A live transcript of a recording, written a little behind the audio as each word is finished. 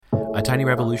A Tiny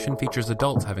Revolution features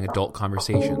adults having adult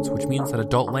conversations, which means that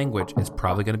adult language is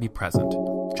probably going to be present,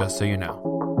 just so you know.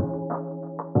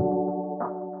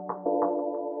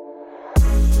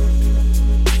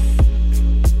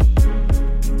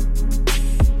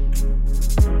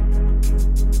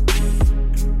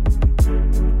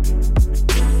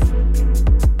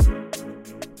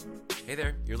 Hey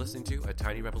there, you're listening to A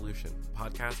Tiny Revolution, a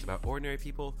podcast about ordinary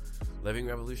people living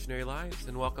revolutionary lives,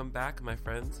 and welcome back, my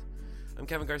friends. I'm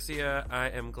Kevin Garcia. I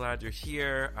am glad you're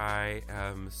here. I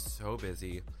am so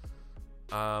busy.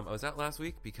 I was out last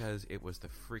week because it was the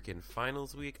freaking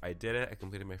finals week. I did it. I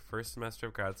completed my first semester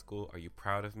of grad school. Are you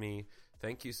proud of me?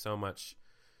 Thank you so much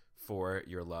for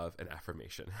your love and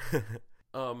affirmation.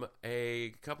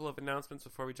 A couple of announcements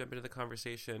before we jump into the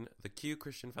conversation. The Q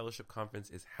Christian Fellowship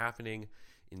Conference is happening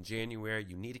in January.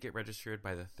 You need to get registered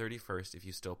by the 31st if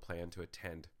you still plan to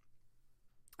attend.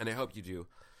 And I hope you do.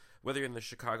 Whether you're in the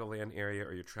Chicagoland area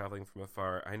or you're traveling from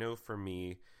afar, I know for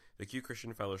me, the Q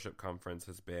Christian Fellowship Conference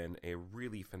has been a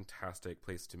really fantastic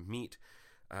place to meet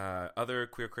other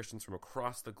queer Christians from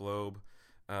across the globe.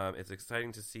 It's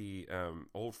exciting to see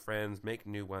old friends, make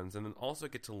new ones, and then also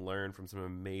get to learn from some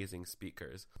amazing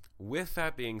speakers. With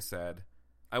that being said,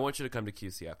 I want you to come to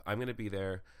QCF. I'm going to be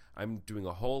there. I'm doing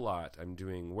a whole lot. I'm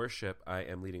doing worship. I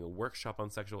am leading a workshop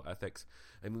on sexual ethics.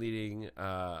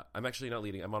 I'm actually not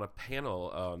leading. I'm on a panel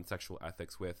on sexual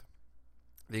ethics with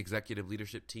the executive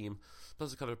leadership team,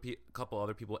 plus a couple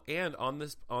other people. And on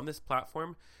this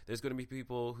platform, there's going to be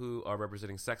people who are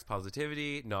representing sex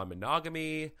positivity,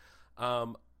 non-monogamy.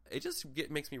 It just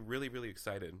makes me really, really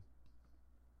excited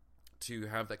to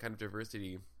have that kind of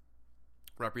diversity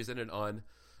represented on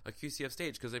a QCF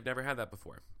stage, because they've never had that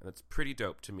before, and it's pretty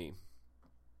dope to me.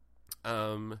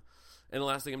 And the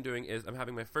last thing I'm doing is I'm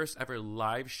having my first ever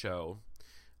live show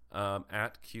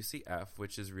at QCF,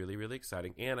 which is really, really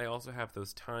exciting. And I also have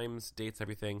those times, dates,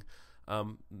 everything.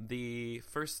 The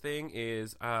first thing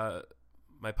is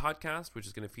my podcast, which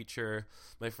is going to feature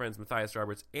my friends Matthias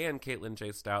Roberts and Caitlin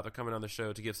J. Stout. They're coming on the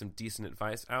show to give some decent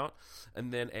advice out.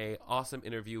 And then a awesome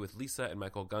interview with Lisa and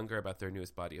Michael Gungor about their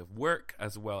newest body of work,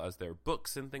 as well as their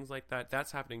books and things like that.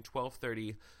 That's happening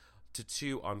 12:30 to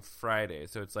 2 on Friday.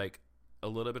 So it's like a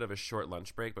little bit of a short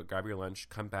lunch break, but grab your lunch,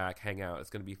 come back, hang out.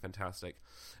 It's going to be fantastic.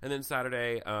 And then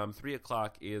Saturday, 3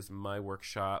 o'clock is my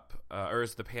workshop, or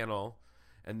is the panel.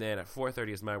 And then at 4:30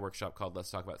 is my workshop called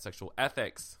Let's Talk About Sexual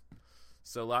Ethics.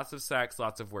 So lots of sex,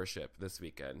 lots of worship this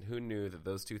weekend. Who knew that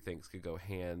those two things could go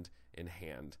hand in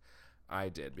hand? I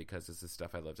did, because this is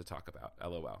stuff I love to talk about.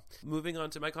 LOL. Moving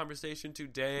on to my conversation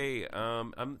today.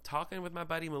 I'm talking with my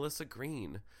buddy Melissa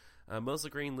Greene. Melissa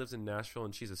Greene lives in Nashville,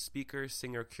 and she's a speaker,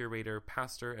 singer, curator,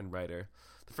 pastor, and writer.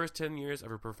 The first 10 years of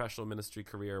her professional ministry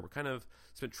career were kind of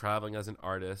spent traveling as an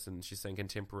artist, and she sang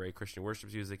contemporary Christian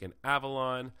worship music in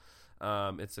Avalon.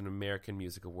 It's an American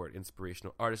Music Award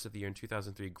Inspirational Artist of the Year in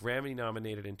 2003, Grammy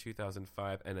nominated in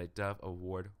 2005, and a Dove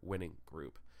Award-winning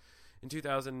group. In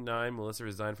 2009, Melissa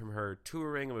resigned from her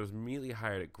touring and was immediately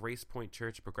hired at Grace Point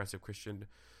Church, a progressive Christian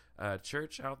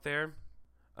church out there.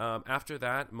 After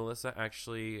that, Melissa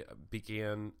actually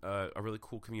began a really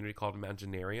cool community called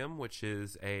Imaginarium, which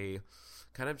is a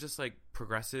kind of just like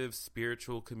progressive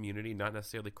spiritual community, not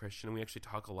necessarily Christian. And we actually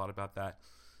talk a lot about that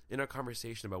in our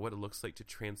conversation about what it looks like to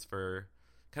transfer,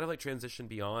 kind of like transition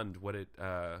beyond what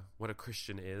a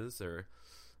Christian is, or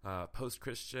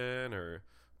post-Christian, or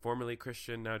formerly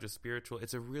Christian, now just spiritual.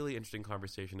 It's a really interesting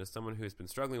conversation. As someone who has been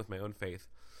struggling with my own faith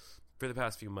for the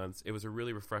past few months, it was a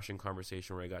really refreshing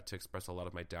conversation where I got to express a lot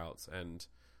of my doubts, and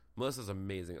Melissa's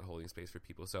amazing at holding space for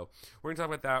people. So we're going to talk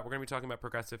about that. We're going to be talking about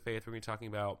progressive faith. We're going to be talking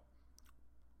about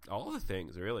all the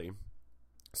things, really.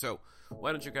 So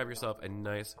why don't you grab yourself a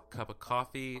nice cup of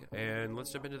coffee, and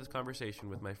let's jump into this conversation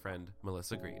with my friend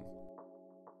Melissa Greene.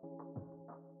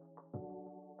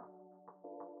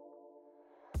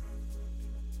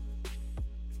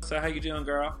 So how you doing,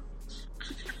 girl?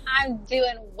 I'm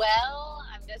doing well.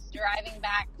 I'm just driving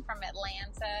back from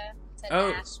Atlanta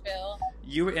to Nashville.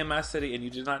 You were in my city and you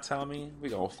did not tell me? We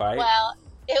gonna fight? Well,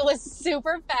 it was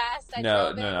super fast.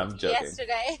 No, I'm joking.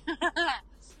 Yesterday.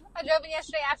 I drove in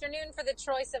yesterday afternoon for the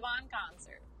Troye Sivan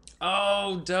concert.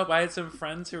 Oh, dope. I had some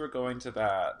friends who were going to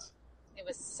that. It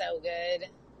was so good.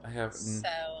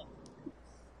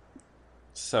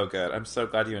 So good. I'm so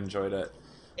glad you enjoyed it.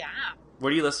 Yeah.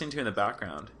 What are you listening to in the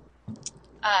background?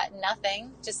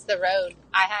 Nothing. Just the road.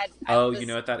 You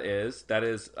know what that is? That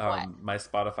is my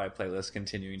Spotify playlist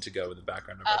continuing to go in the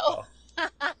background of our call.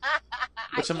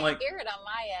 Which I can't hear it on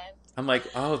my end. I'm like,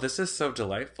 oh, this is so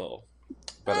delightful.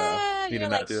 But you're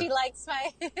like, she likes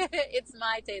my it's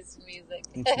my taste in music.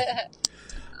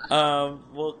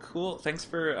 Well, cool. Thanks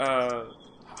for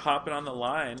hopping on the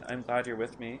line. I'm glad you're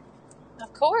with me.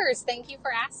 Of course. Thank you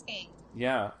for asking.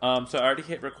 Yeah. So I already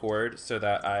hit record so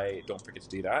that I don't forget to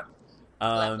do that.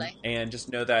 Lovely. And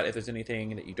just know that if there's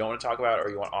anything that you don't want to talk about or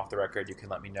you want off the record, you can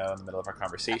let me know in the middle of our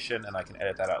conversation, and I can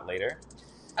edit that out later.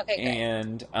 Okay, great.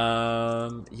 And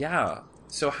yeah.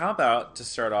 So how about to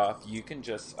start off, you can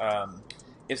just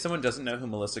if someone doesn't know who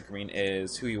Melissa Greene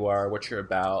is, who you are, what you're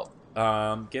about,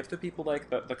 give the people like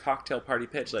the cocktail party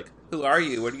pitch. Like, who are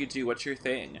you? What do you do? What's your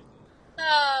thing?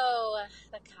 Oh,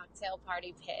 the cocktail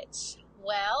party pitch.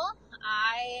 Well,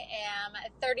 I am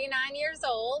 39 years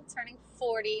old, turning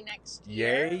 40 next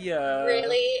year. Yeah.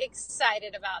 Really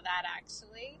excited about that,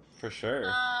 actually. For sure.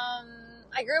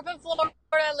 I grew up in Florida,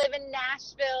 live in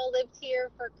Nashville, lived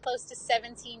here for close to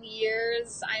 17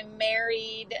 years. I'm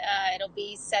married. It'll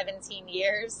be 17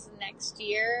 years next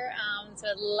year to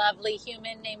a lovely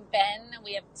human named Ben.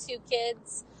 We have 2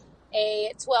 kids,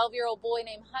 a 12-year-old boy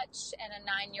named Hutch and a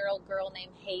 9-year-old girl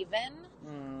named Haven,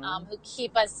 who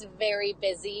keep us very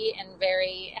busy and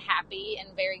very happy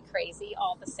and very crazy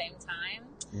all at the same time.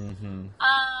 Mm-hmm.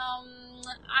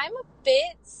 I'm a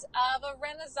bit of a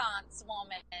Renaissance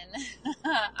woman.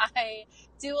 I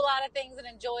do a lot of things and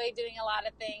enjoy doing a lot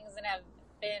of things and have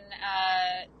been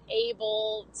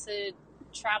able to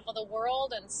travel the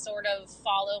world and sort of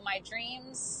follow my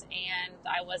dreams. And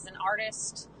I was an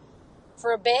artist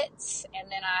for a bit,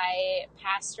 and then I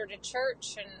pastored a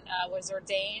church and was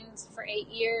ordained for 8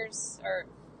 years. Or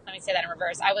let me say that in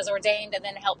reverse. I was ordained and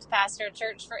then helped pastor a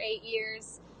church for 8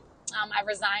 years. I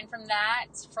resigned from that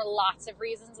for lots of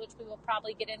reasons, which we will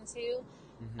probably get into,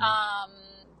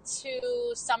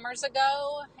 2 summers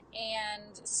ago,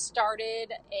 and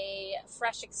started a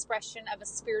fresh expression of a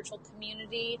spiritual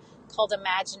community called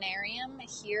Imaginarium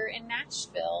here in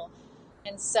Nashville.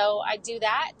 And so I do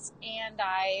that, and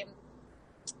I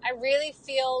really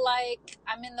feel like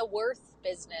I'm in the worth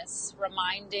business,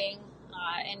 reminding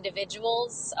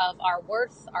individuals of our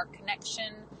worth, our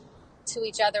connection to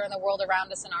each other and the world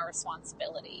around us, and our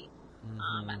responsibility.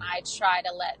 And I try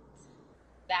to let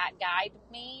that guide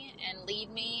me and lead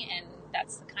me, and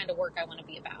that's the kind of work I want to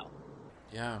be about.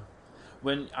 Yeah.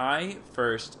 When I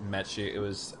first met you, it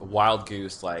was Wild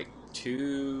Goose, like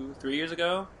 2-3 years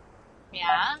ago.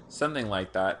 Yeah. Something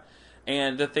like that.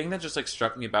 And the thing that just like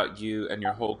struck me about you and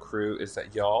your whole crew is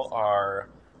that y'all are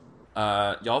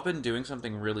y'all been doing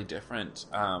something really different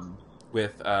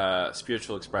with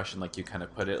spiritual expression, like you kind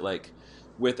of put it, like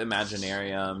with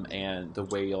Imaginarium and the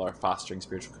way y'all are fostering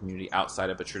spiritual community outside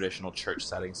of a traditional church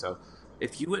setting. So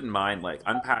if you wouldn't mind, like,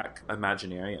 unpack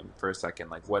Imaginarium for a second,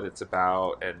 like what it's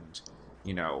about and,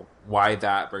 you know, why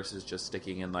that versus just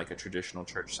sticking in like a traditional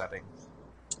church setting.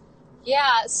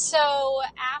 Yeah, so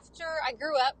after I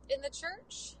grew up in the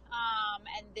church,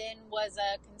 and then was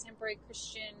a contemporary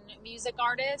Christian music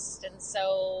artist, and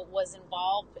so was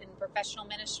involved in professional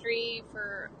ministry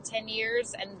for 10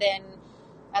 years, and then,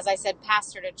 as I said,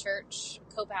 pastored a church,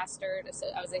 co-pastored, so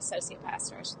I was associate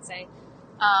pastor, I should say,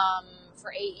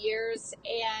 for 8 years,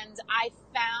 and I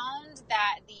found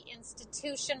that the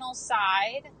institutional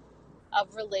side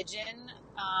of religion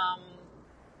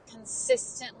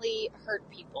consistently hurt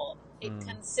people. It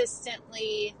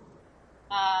consistently,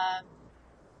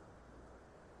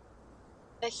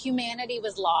 the humanity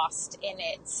was lost in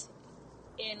it,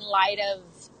 in light of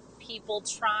people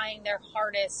trying their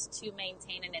hardest to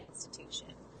maintain an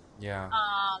institution. Yeah.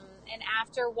 And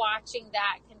after watching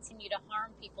that continue to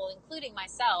harm people, including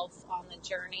myself on the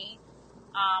journey,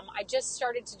 I just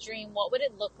started to dream, what would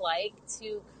it look like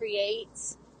to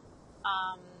create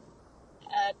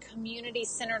a community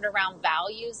centered around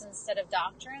values instead of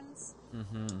doctrines.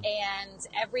 And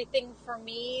everything for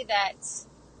me that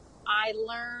I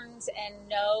learned and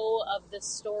know of the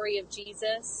story of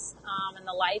Jesus and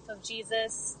the life of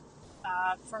Jesus,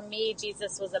 for me,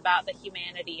 Jesus was about the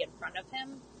humanity in front of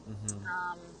him.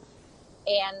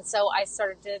 And so I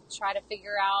started to try to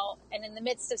figure out, and in the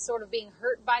midst of sort of being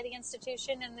hurt by the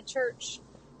institution and the church,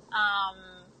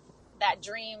 that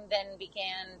dream then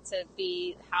began to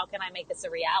be, how can I make this a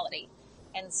reality?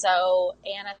 And so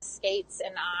Anna Skates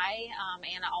and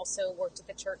Anna also worked at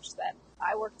the church that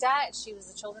I worked at. She was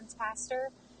the children's pastor.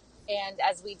 And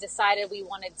as we decided we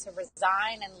wanted to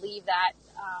resign and leave that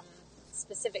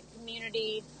specific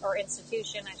community or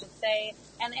institution, I should say,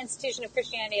 and the institution of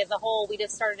Christianity as a whole, we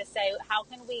just started to say, how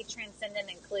can we transcend and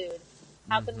include?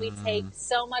 How can we take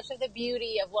so much of the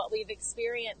beauty of what we've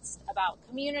experienced about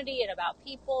community and about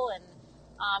people, and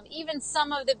even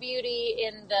some of the beauty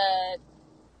in the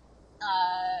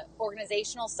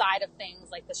organizational side of things,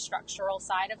 like the structural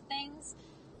side of things,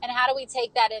 and how do we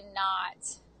take that and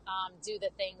not do the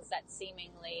things that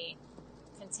seemingly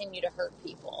continue to hurt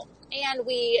people. And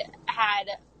we had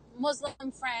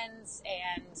Muslim friends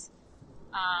and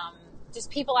just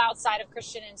people outside of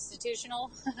Christian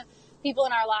institutional people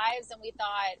in our lives. And we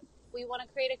thought, we want to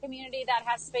create a community that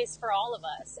has space for all of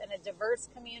us, and a diverse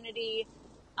community.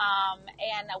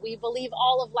 And we believe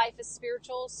all of life is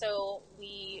spiritual. So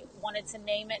we wanted to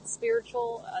name it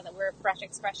spiritual, that we're a fresh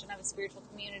expression of a spiritual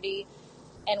community.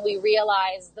 And we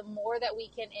realize the more that we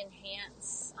can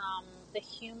enhance the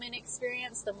human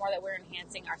experience, the more that we're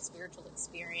enhancing our spiritual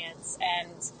experience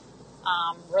and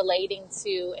relating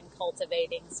to and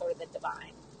cultivating sort of the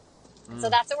divine. So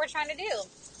that's what we're trying to do.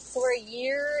 So we're a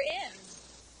year in.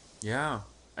 Yeah.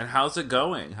 And how's it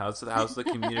going? How's the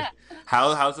community?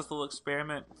 How's this little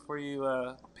experiment for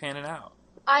you panning out?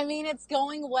 I mean, it's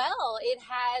going well. It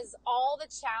has all the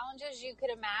challenges you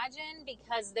could imagine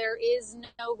because there is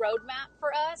no roadmap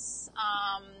for us.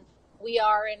 We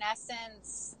are, in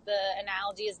essence, the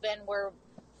analogy has been we're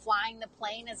flying the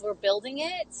plane as we're building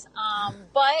it.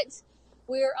 But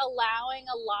we're allowing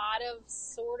a lot of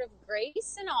sort of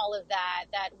grace in all of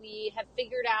that we have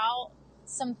figured out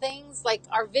some things. Like,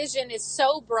 our vision is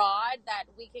so broad that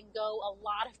we can go a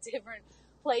lot of different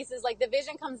places. Like, the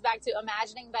vision comes back to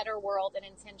imagining better world and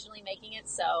intentionally making it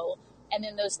so. And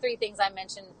then those three things I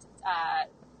mentioned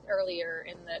earlier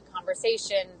in the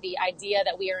conversation, the idea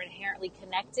that we are inherently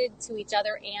connected to each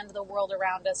other and the world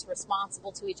around us,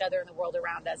 responsible to each other and the world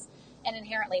around us, and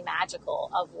inherently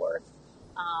magical, of worth.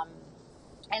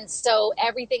 And so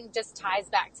everything just ties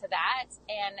back to that.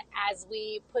 And as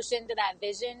we push into that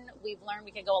vision, we've learned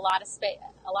we can go a lot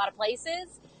of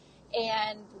places,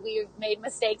 and we've made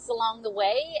mistakes along the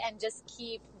way, and just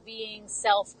keep being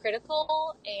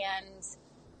self-critical and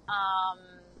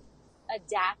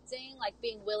adapting, like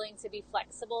being willing to be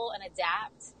flexible and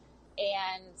adapt.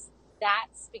 And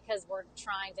that's because we're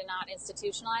trying to not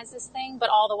institutionalize this thing, but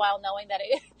all the while knowing that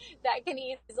that can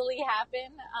easily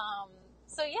happen.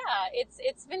 So yeah,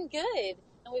 it's been good,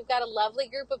 and we've got a lovely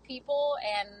group of people,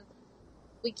 and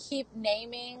we keep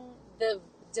naming the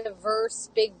diverse,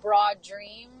 big, broad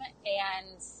dream,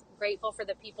 and grateful for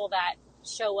the people that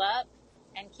show up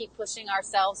and keep pushing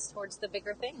ourselves towards the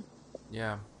bigger thing.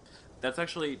 Yeah, that's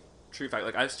actually true fact.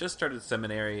 Like, I've just started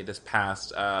seminary this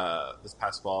past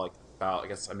fall. Like, I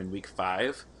guess I'm in week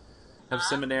 5 of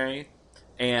seminary.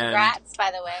 And congrats,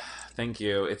 by the way. Thank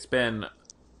you. It's been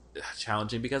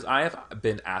challenging because I have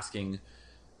been asking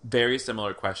very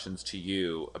similar questions to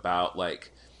you about,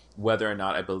 like, whether or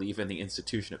not I believe in the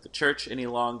institution of the church any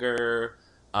longer.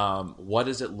 What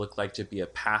does it look like to be a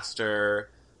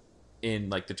pastor in,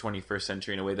 like, the 21st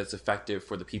century in a way that's effective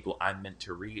for the people I'm meant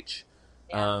to reach?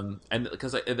 Yeah. And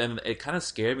then it kind of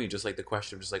scared me, just like the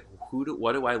question of just like,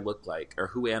 what do I look like, or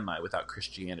who am I without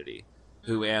Christianity?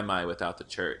 Who am I without the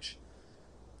church?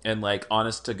 And, like,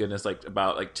 honest to goodness, like,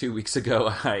 about, like, 2 weeks ago,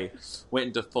 I went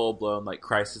into full-blown, like,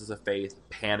 crisis of faith,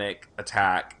 panic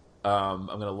attack. I'm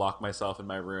going to lock myself in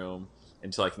my room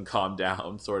until I can calm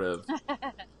down, sort of.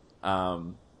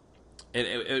 And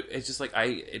it's just, like,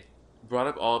 it brought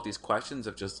up all of these questions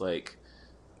of just, like,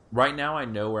 right now I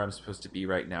know where I'm supposed to be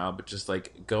right now, but just,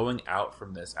 like, going out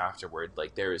from this afterward,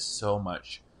 like, there is so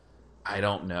much I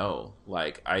don't know.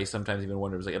 Like, I sometimes even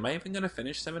wonder, like, am I even going to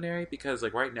finish seminary? Because,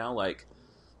 like, right now, like,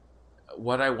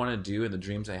 what I want to do and the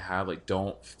dreams I have, like,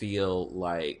 don't feel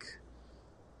like,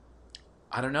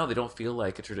 I don't know, they don't feel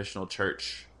like a traditional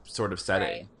church sort of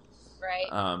setting.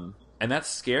 Right. And that's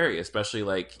scary, especially,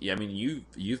 like, yeah, I mean,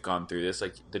 you've gone through this,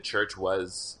 like, the church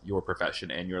was your profession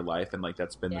and your life, and, like,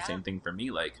 that's been the same thing for me.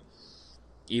 Like,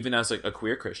 even as, like, a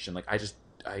queer Christian, like,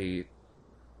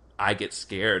 I get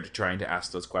scared trying to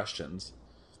ask those questions.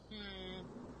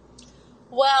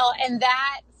 Well, and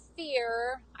that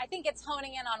fear, I think it's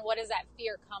honing in on what is that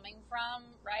fear coming from,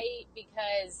 right?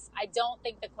 Because I don't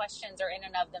think the questions are in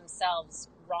and of themselves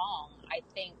wrong. I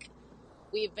think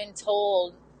we've been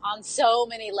told on so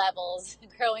many levels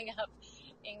growing up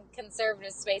in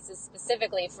conservative spaces,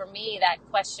 specifically for me, that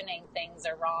questioning things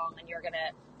are wrong and you're going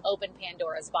to open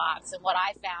Pandora's box. And what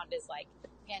I found is, like,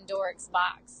 Pandora's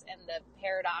box and the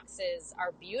paradoxes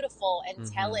are beautiful and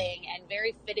telling and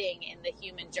very fitting in the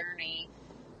human journey.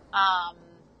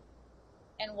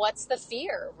 And what's the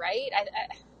fear, right?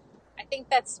 I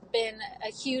think that's been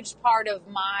a huge part of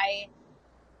my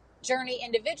journey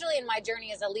individually and my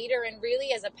journey as a leader and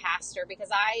really as a pastor, because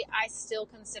I still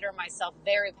consider myself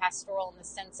very pastoral in the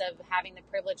sense of having the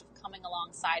privilege of coming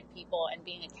alongside people and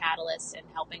being a catalyst and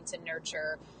helping to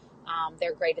nurture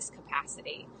their greatest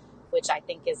capacity, which I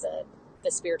think is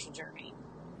the spiritual journey.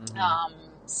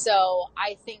 So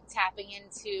I think tapping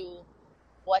into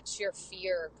what's your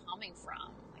fear coming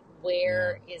from? Like,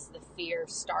 where is the fear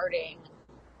starting?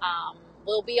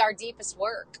 will be our deepest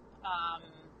work.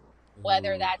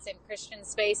 Whether that's in Christian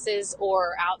spaces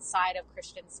or outside of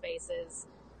Christian spaces.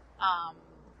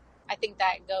 I think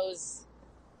that goes,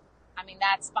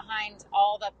 that's behind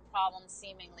all the problems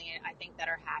seemingly, I think, that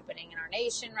are happening in our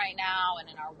nation right now and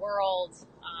in our world.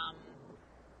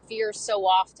 Fear so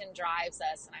often drives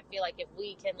us. And I feel like if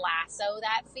we can lasso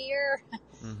that fear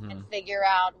and figure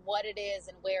out what it is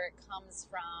and where it comes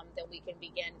from, then we can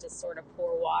begin to sort of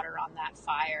pour water on that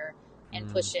fire and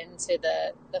push into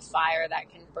the fire that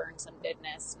can burn some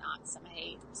goodness, not some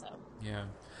hate. So yeah,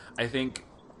 I think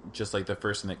just like the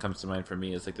first thing that comes to mind for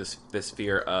me is like this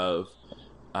fear of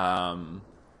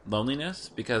loneliness,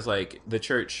 because like the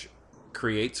church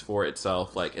creates for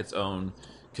itself like its own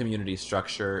community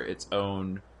structure, its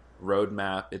own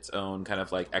roadmap, its own kind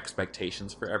of like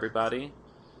expectations for everybody,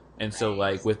 and so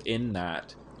like within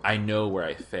that, I know where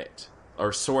I fit,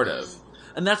 or sort of.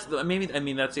 And that's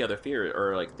that's the other fear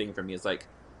or like thing for me is like,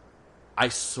 I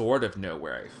sort of know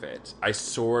where I fit. I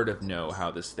sort of know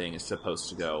how this thing is supposed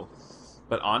to go.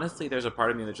 But honestly, there's a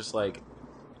part of me that just like,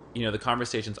 the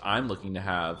conversations I'm looking to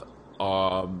have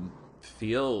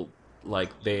feel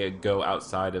like they go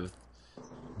outside of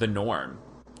the norm.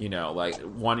 Like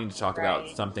wanting to talk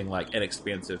about something like an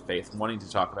expansive faith, wanting to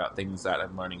talk about things that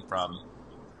I'm learning from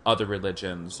other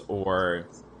religions or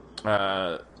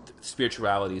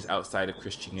spiritualities outside of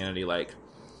Christianity. Like,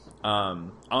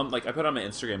 like I put on my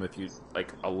Instagram with you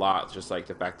like a lot, just like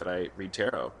the fact that I read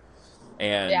tarot,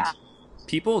 and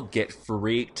people get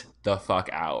freaked the fuck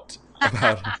out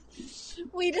about it.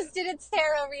 We just did a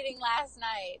tarot reading last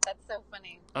night. That's so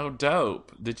funny. Oh,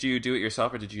 dope. Did you do it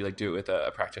yourself, or did you like do it with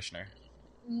a practitioner?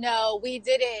 No, we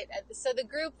did it. So the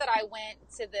group that I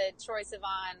went to the Troye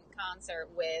Sivan concert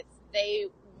with, they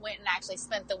went and actually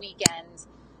spent the weekend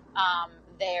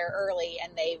there early,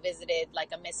 and they visited like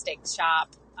a mystic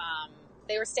shop.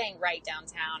 They were staying right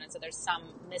downtown, and so there's some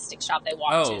mystic shop they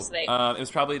walked to. So it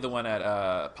was probably the one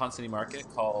at Ponce City Market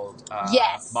called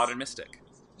Modern Mystic.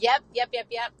 Yep. Yeah. So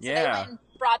they went and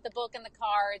brought the book and the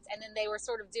cards, and then they were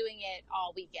sort of doing it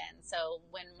all weekend. So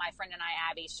when my friend and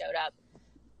I, Abby, showed up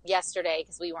yesterday,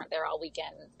 because we weren't there all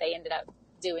weekend, they ended up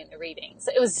doing the reading.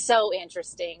 So it was so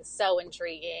interesting, so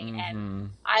intriguing.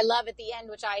 And I love at the end,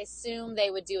 which I assume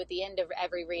they would do at the end of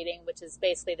every reading, which is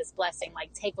basically this blessing,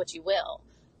 like, take what you will,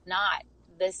 not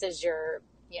this is your,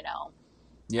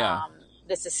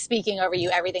 this is speaking over you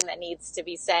everything that needs to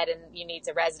be said and you need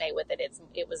to resonate with it.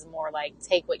 It was more like,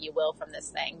 take what you will from this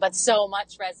thing, but so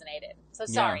much resonated. So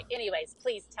sorry. Yeah. Anyways,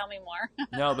 please tell me more.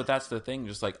 No, but that's the thing.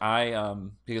 Just like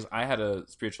because I had a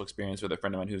spiritual experience with a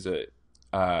friend of mine who's an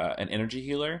energy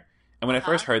healer. And when I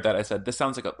first heard that, I said, this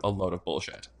sounds like a load of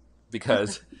bullshit,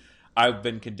 because I've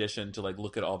been conditioned to like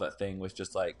look at all that thing with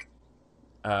just like,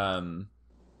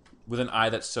 with an eye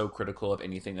that's so critical of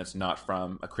anything that's not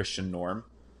from a Christian norm.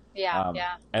 Yeah.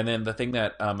 And then the thing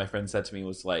that my friend said to me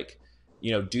was like,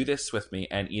 do this with me,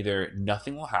 and either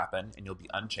nothing will happen and you'll be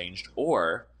unchanged,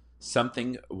 or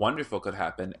something wonderful could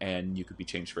happen and you could be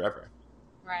changed forever.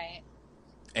 Right.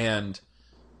 And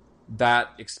that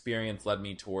experience led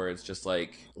me towards just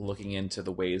like looking into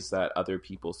the ways that other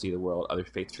people see the world, other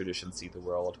faith traditions see the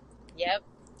world. Yep.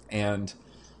 And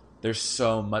there's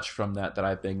so much from that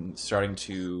I've been starting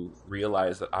to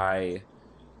realize that I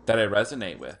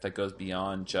resonate with, that goes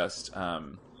beyond just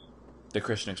the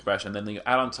Christian expression. Then you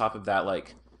add on top of that,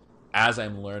 like, as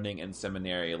I'm learning in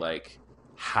seminary, like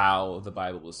how the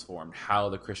Bible was formed, how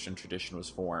the Christian tradition was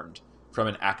formed from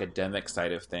an academic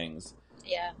side of things.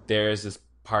 Yeah. There's this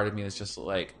part of me that's just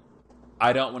like,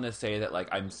 I don't want to say that like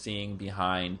I'm seeing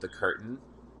behind the curtain,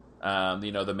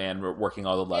 the man working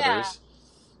all the levers.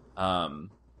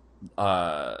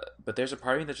 But there's a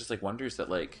part of me that just like wonders that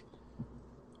like,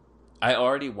 I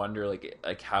already wonder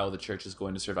like how the church is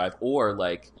going to survive, or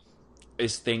like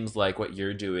is things like what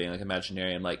you're doing, like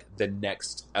Imaginarian, like the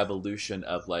next evolution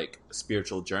of like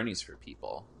spiritual journeys for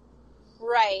people.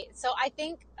 Right. So I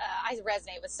think I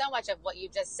resonate with so much of what you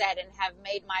just said, and have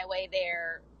made my way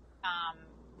there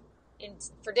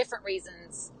for different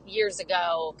reasons years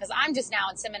ago, because I'm just now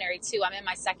in seminary too. I'm in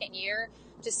my second year.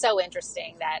 Just so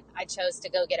interesting that I chose to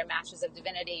go get a Master's of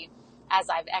Divinity as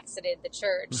I've exited the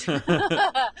church.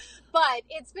 But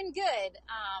it's been good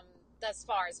thus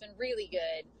far. It's been really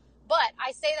good. But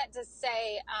I say that to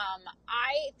say,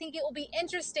 I think it will be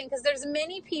interesting, because there's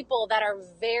many people that are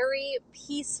very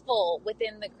peaceful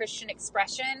within the Christian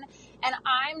expression, and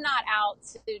I'm not out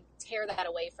to tear that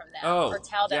away from them or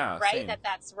tell them, same. that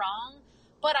that's wrong.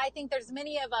 But I think there's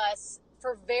many of us,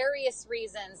 for various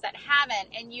reasons, that haven't,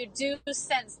 and you do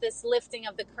sense this lifting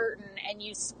of the curtain, and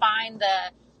you find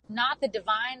the not the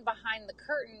divine behind the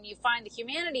curtain. You find the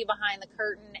humanity behind the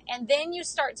curtain, and then you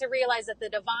start to realize that the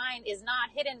divine is not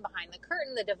hidden behind the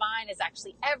curtain. The divine is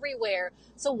actually everywhere.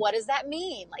 So what does that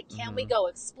mean? Like, can we go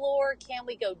explore? Can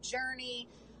we go journey?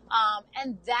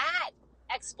 And that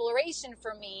exploration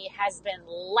for me has been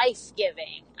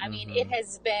life-giving. I mean, it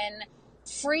has been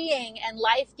freeing and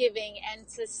life-giving, and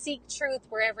to seek truth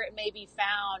wherever it may be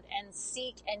found, and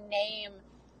seek and name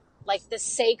like the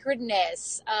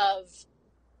sacredness of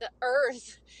the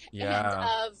earth and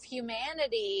of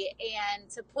humanity, and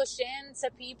to push into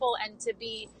people and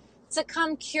to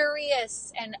come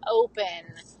curious and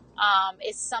open,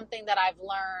 is something that I've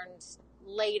learned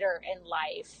later in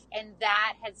life, and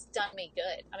that has done me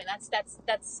good. I mean,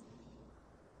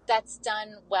 that's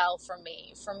done well for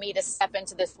me to step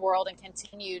into this world and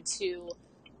continue to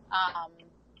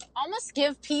almost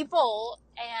give people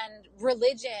and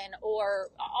religion, or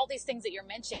all these things that you're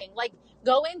mentioning, like,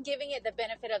 go in giving it the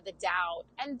benefit of the doubt,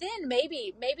 and then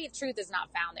maybe truth is not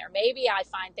found there. Maybe I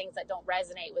find things that don't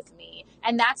resonate with me,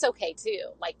 and that's okay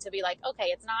too. Like, to be like, okay,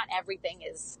 it's not everything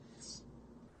is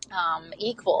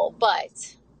equal,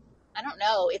 but I don't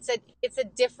know. It's a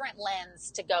different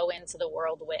lens to go into the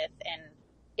world with, and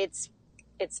it's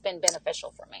been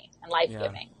beneficial for me and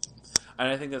life-giving. And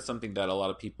I think that's something that a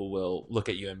lot of people will look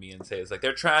at you and me and say is like,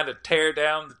 they're trying to tear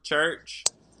down the church.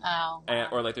 Oh, wow.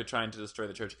 Or like they're trying to destroy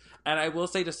the church. And I will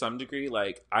say, to some degree,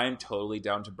 like, I'm totally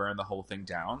down to burn the whole thing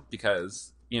down,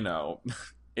 because, you know,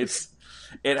 it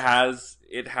has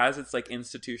its like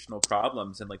institutional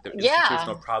problems, and like the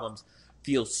institutional problems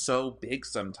feel so big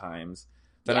sometimes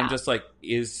that I'm just like,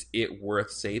 is it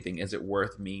worth saving? Is it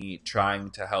worth me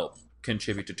trying to help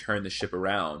contribute to turn the ship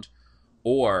around?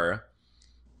 Or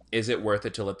is it worth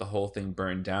it to let the whole thing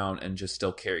burn down and just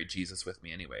still carry Jesus with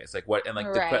me anyways? Like, what, and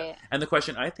like, the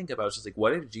question I think about is just like,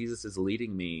 what if Jesus is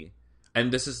leading me?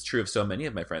 And this is true of so many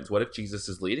of my friends. What if Jesus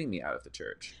is leading me out of the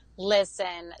church?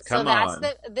 Listen, Come so on.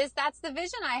 that's the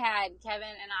vision I had, Kevin.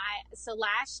 And so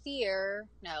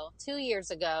 2 years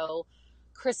ago,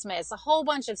 Christmas, a whole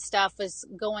bunch of stuff was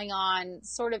going on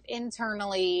sort of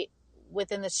internally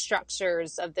within the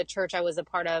structures of the church I was a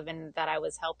part of and that I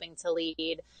was helping to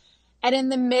lead. And in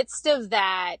the midst of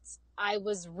that, I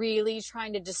was really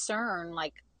trying to discern,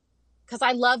 like, because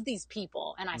I love these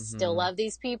people and I still love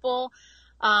these people.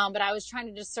 But I was trying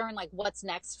to discern, like, what's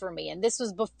next for me. And this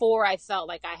was before I felt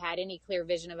like I had any clear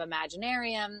vision of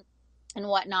Imaginarium and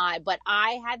whatnot. But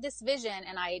I had this vision,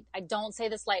 and I don't say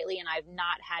this lightly, and I've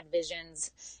not had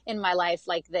visions in my life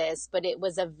like this, but it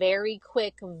was a very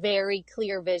quick, very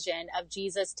clear vision of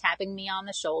Jesus tapping me on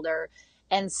the shoulder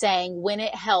and saying, when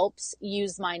it helps,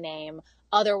 use my name.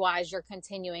 Otherwise, you're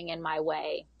continuing in my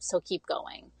way. So keep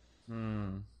going.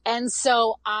 And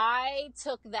so I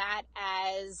took that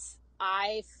as,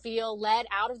 I feel led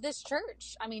out of this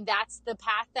church. I mean, that's the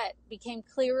path that became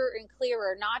clearer and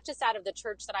clearer, not just out of the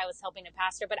church that I was helping to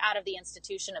pastor, but out of the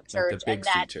institution of church. Like the Big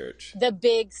C church. The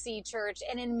Big C church.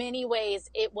 And in many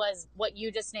ways, it was what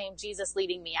you just named, Jesus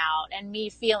leading me out, and me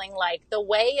feeling like the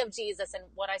way of Jesus, and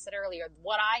what I said earlier,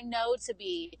 what I know to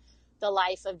be the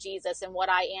life of Jesus and what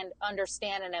I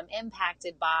understand and am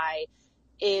impacted by,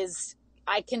 is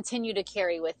I continue to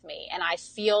carry with me. And I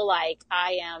feel like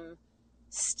I am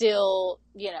still,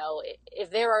 you know,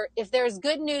 if there's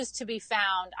good news to be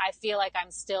found, I feel like I'm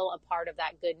still a part of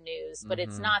that good news, but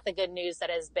it's not the good news that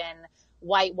has been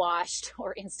whitewashed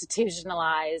or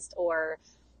institutionalized or,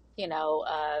 you know,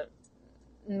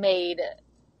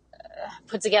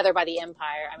 put together by the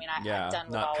empire. I mean, I've done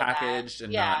with not all packaged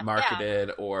of that. and not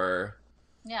marketed or.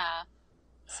 Yeah.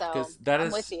 So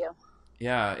I'm with you.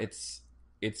 Yeah.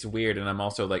 It's weird. And I'm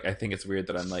also like, I think it's weird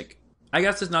that I'm like, I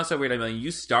guess it's not so weird. I mean,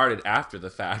 you started after the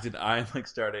fact, and I'm like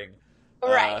starting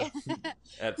right.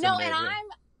 At No, and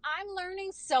I'm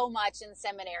learning so much in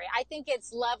seminary. I think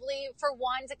it's lovely, for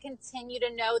one, to continue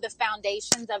to know the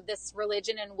foundations of this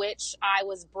religion in which I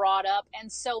was brought up,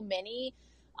 and so many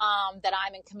that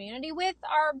I'm in community with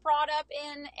are brought up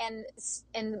in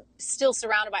and still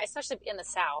surrounded by, especially in the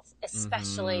South,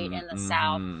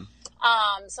 South.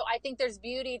 So I think there's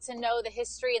beauty to know the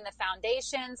history and the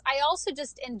foundations. I also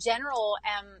just in general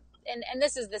am, and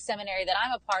this is the seminary that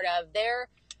I'm a part of, there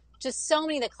just so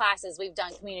many of the classes we've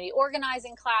done, community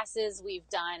organizing classes, we've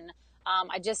done,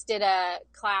 I just did a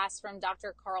class from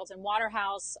Dr. Carlton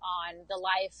Waterhouse on the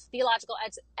theological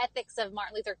ethics of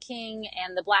Martin Luther King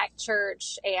and the Black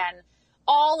church, and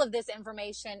all of this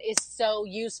information is so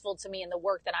useful to me in the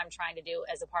work that I'm trying to do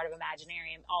as a part of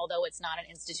Imaginarium, although it's not an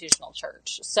institutional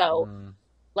church. So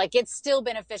like, it's still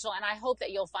beneficial, and I hope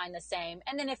that you'll find the same.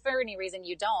 And then if for any reason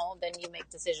you don't, then you make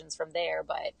decisions from there.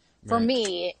 But for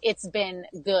me, it's been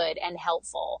good and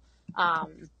helpful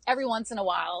every once in a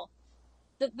while.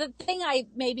 The thing I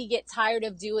maybe get tired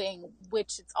of doing,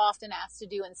 which it's often asked to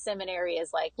do in seminary,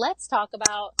 is like, let's talk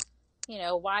about,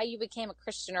 why you became a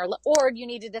Christian, or you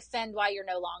need to defend why you're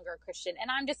no longer a Christian. And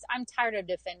I'm tired of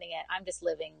defending it.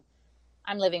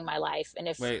 I'm living my life. And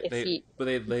Wait, if you, but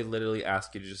they literally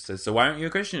ask you to just say, so why aren't you a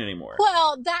Christian anymore?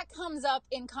 well, that comes up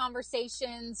in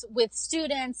conversations with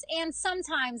students and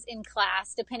sometimes in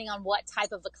class, depending on what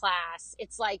type of a class.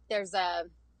 It's like there's a,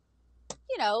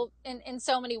 in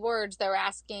so many words, they're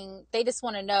asking, they just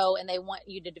want to know and they want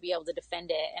you to be able to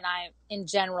defend it. And I'm, in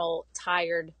general,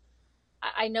 tired.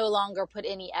 I no longer put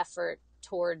any effort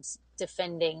towards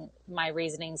defending my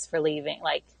reasonings for leaving.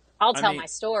 Like, I'll tell my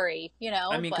story,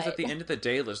 because at the end of the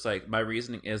day, it's like, my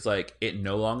reasoning is like, it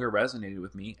no longer resonated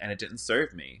with me and it didn't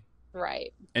serve me.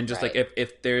 Right. And just right. like,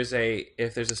 if there's a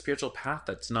spiritual path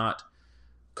that's not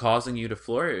causing you to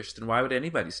flourish, then why would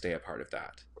anybody stay a part of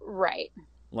that? Right.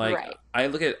 Like, right. I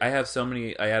had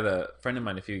a friend of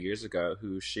mine a few years ago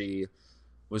who she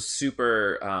was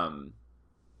super,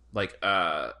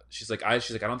 she's like, I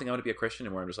don't think I want to be a Christian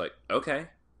anymore. I'm just like, okay.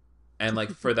 And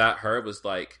like, for that, her was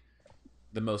like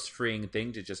the most freeing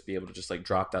thing to just be able to just like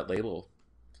drop that label.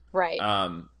 Right.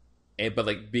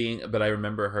 But I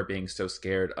remember her being so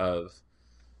scared of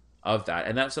that.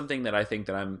 And that's something that I think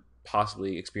that I'm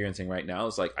possibly experiencing right now,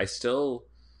 is like, I still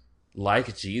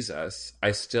like Jesus.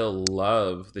 I still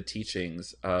love the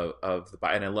teachings of the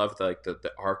Bible, and I love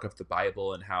the arc of the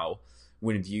Bible, and how,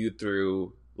 when viewed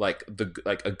through like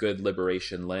a good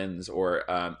liberation lens, or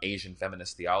Asian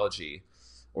feminist theology,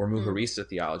 or Mujerista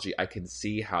theology, I can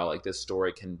see how like this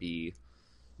story can be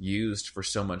used for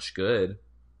so much good.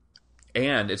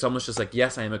 And it's almost just like,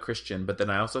 yes, I am a Christian, but then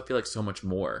I also feel like so much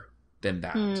more than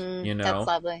that. That's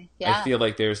lovely. Yeah. I feel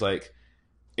like there's like,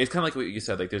 it's kind of like what you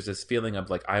said, like there's this feeling of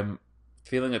like, I'm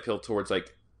feeling appeal towards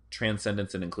like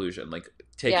transcendence and inclusion, like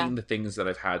taking the things that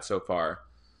I've had so far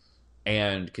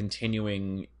and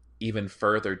continuing even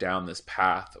further down this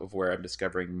path of where I'm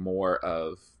discovering more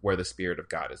of where the Spirit of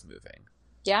God is moving.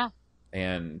 Yeah.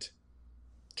 And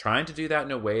trying to do that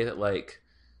in a way that like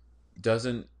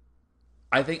doesn't,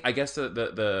 I guess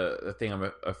the thing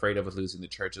I'm afraid of with losing the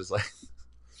church is like,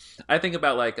 I think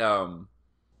about like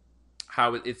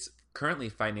how it's currently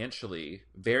financially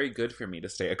very good for me to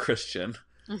stay a Christian,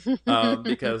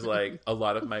 because like a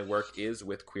lot of my work is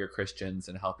with queer Christians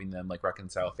and helping them like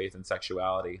reconcile faith and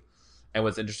sexuality. And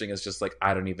what's interesting is just like,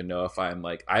 I don't even know if I'm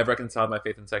like, I've reconciled my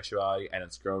faith and sexuality, and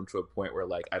it's grown to a point where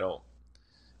like I don't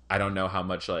know how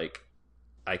much like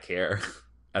I care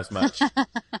as much.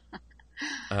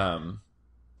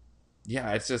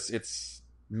 Yeah, it's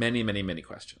many, many, many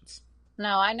questions.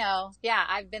 No, I know. Yeah,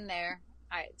 I've been there.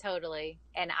 Totally.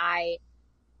 And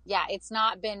it's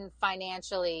not been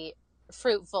financially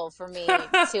fruitful for me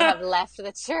to have left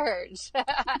the church,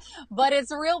 but it's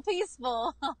real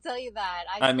peaceful. I'll tell you that.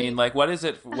 I mean, like, what is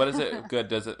it good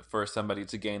does it for somebody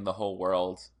to gain the whole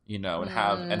world, and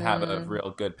have a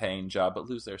real good paying job, but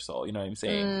lose their soul? You know what I'm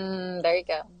saying? There you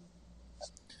go.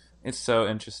 It's so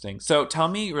interesting. So tell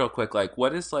me real quick, like,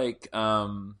 what is like a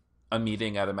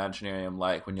meeting at Imaginarium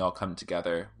like when y'all come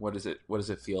together? What does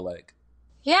it feel like?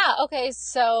 Yeah. Okay.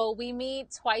 So we meet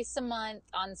twice a month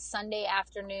on Sunday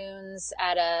afternoons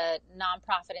at a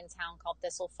nonprofit in town called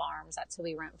Thistle Farms. That's who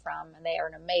we rent from. And they are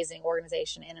an amazing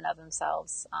organization in and of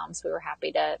themselves. So we were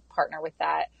happy to partner with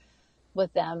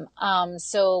them.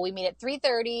 So we meet at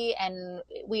 3:30, and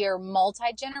we are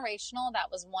multi-generational. That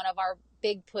was one of our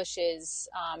big pushes,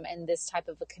 in this type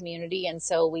of a community. And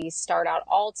so we start out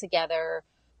all together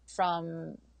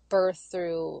from birth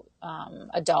through,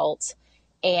 adult.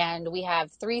 And we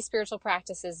have 3 spiritual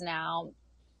practices now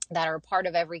that are part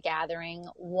of every gathering.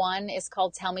 One is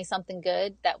called Tell Me Something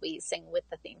Good, that we sing with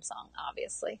the theme song,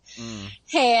 obviously.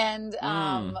 And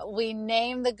we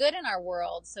name the good in our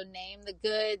world. So name the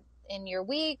good in your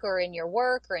week or in your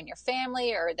work or in your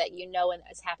family, or that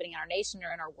is happening in our nation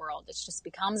or in our world. It just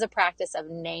becomes a practice of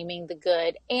naming the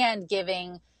good and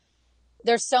giving.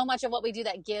 There's so much of what we do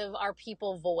that give our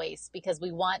people voice, because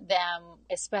we want them,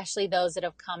 especially those that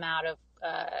have come out of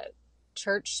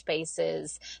church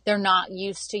spaces, they're not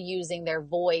used to using their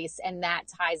voice, and that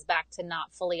ties back to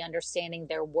not fully understanding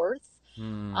their worth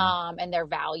and their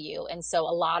value. And so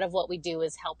a lot of what we do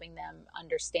is helping them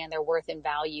understand their worth and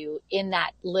value in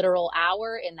that literal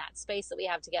hour, in that space that we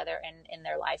have together, and in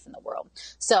their life in the world.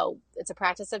 So it's a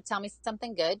practice of Tell Me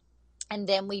Something Good. And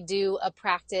then we do a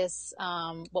practice,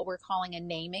 what we're calling a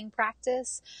naming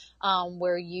practice,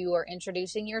 where you are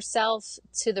introducing yourself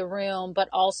to the room, but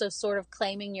also sort of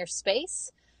claiming your space.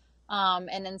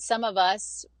 And then some of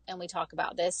us, and we talk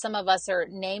about this, some of us are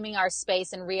naming our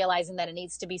space and realizing that it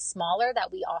needs to be smaller,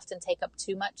 that we often take up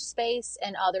too much space.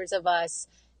 And others of us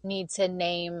need to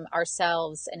name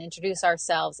ourselves and introduce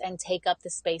ourselves and take up the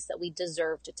space that we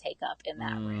deserve to take up in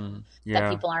that room. Yeah.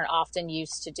 That people aren't often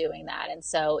used to doing that. And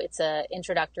so it's a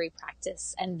introductory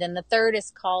practice. And then the third is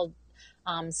called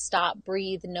Stop,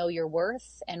 Breathe, Know Your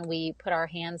Worth. And we put our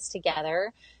hands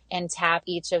together and tap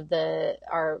each of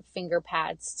our finger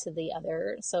pads to the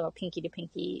other. So a pinky to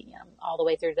pinky, all the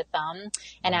way through the thumb.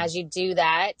 And as you do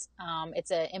that,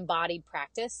 it's an embodied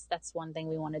practice. That's one thing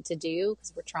we wanted to do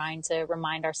because we're trying to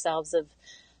remind ourselves of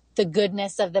the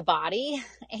goodness of the body.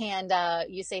 And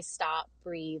you say, stop,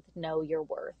 breathe, know your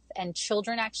worth. And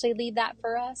children actually lead that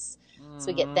for us. So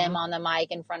we get them on the mic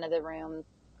in front of the room,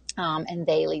 and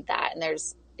they lead that. And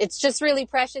it's just really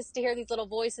precious to hear these little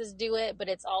voices do it, but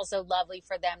it's also lovely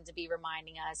for them to be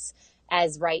reminding us,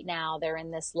 as right now they're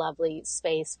in this lovely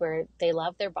space where they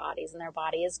love their bodies and their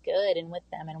body is good and with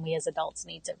them. And we as adults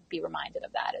need to be reminded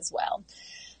of that as well.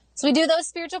 So we do those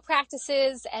spiritual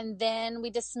practices, and then we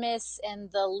dismiss,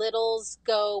 and the littles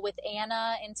go with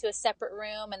Anna into a separate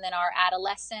room. And then our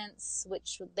adolescents,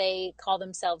 which they call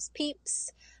themselves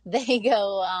peeps, they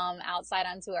go outside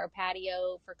onto our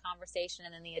patio for conversation.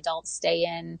 And then the adults stay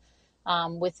in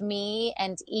with me.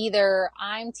 And either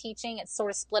I'm teaching, it's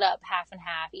sort of split up half and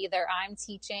half. Either I'm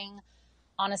teaching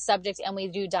on a subject and we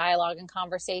do dialogue and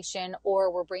conversation,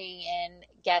 or we're bringing in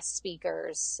guest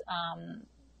speakers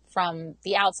from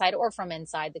the outside or from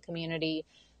inside the community.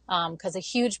 Because a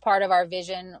huge part of our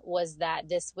vision was that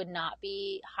this would not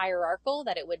be hierarchical,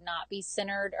 that it would not be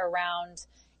centered around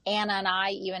Anna and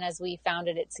I, even as we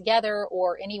founded it together,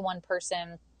 or any one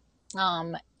person,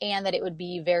 and that it would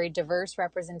be very diverse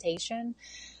representation.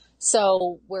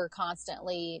 So we're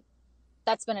constantly,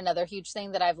 that's been another huge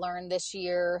thing that I've learned this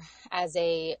year as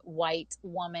a white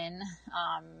woman,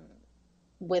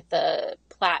 with the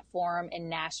platform in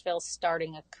Nashville,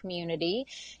 starting a community,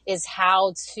 is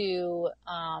how to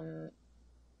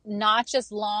not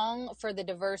just long for the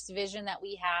diverse vision that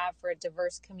we have for a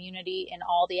diverse community in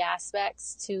all the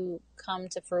aspects to come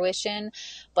to fruition,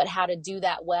 but how to do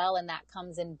that well. And that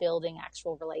comes in building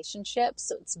actual relationships.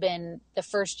 So it's been, the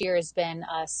first year has been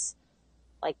us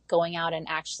like going out and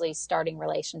actually starting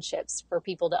relationships for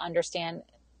people to understand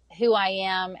who I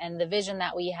am and the vision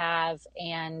that we have,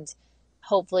 and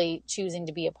hopefully choosing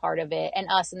to be a part of it, and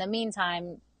us in the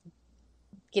meantime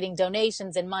getting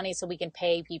donations and money so we can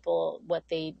pay people what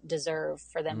they deserve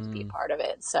for them to be a part of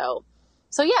it. So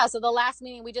the last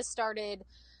meeting, we just started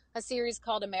a series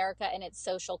called America and Its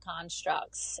Social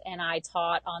Constructs. And I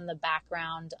taught on the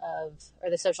background or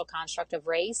the social construct of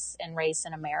race and race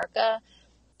in America.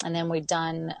 And then we've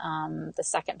done, the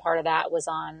second part of that was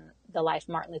on the life of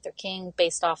Martin Luther King,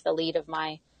 based off the lead of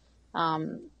my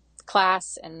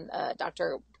class and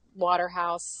Dr.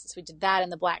 Waterhouse. So we did that in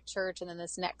the Black church. And then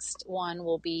this next one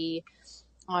will be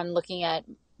on looking at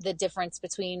the difference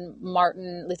between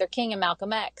Martin Luther King and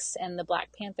Malcolm X and the Black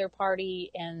Panther Party,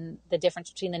 and the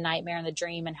difference between the nightmare and the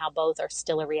dream, and how both are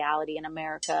still a reality in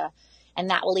America. And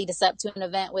that will lead us up to an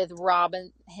event with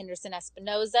Robin Henderson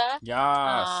Espinoza,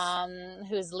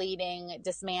 who's leading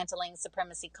Dismantling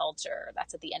Supremacy Culture.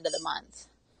 That's at the end of the month.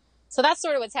 So that's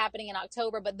sort of what's happening in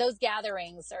October. But those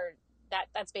gatherings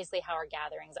that's basically how our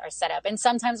gatherings are set up. And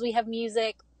sometimes we have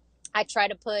music. I try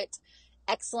to put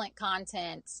excellent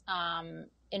content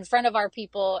in front of our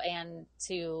people and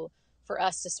for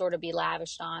us to sort of be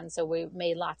lavished on. So we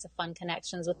made lots of fun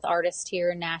connections with artists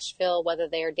here in Nashville, whether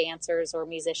they are dancers or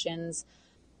musicians,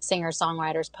 singers,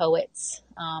 songwriters, poets.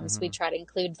 So we try to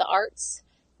include the arts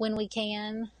when we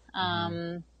can.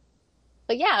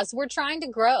 But yeah, so we're trying to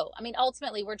grow. I mean,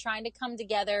 ultimately, we're trying to come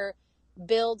together,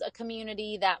 build a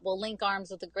community that will link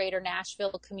arms with the greater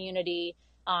Nashville community,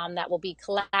 that will be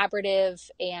collaborative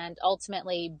and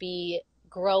ultimately be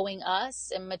growing us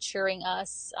and maturing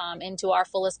us into our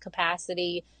fullest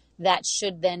capacity, that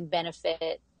should then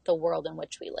benefit the world in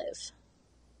which we live.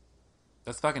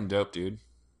 That's fucking dope, dude.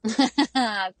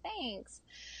 Thanks.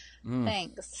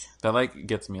 Thanks. That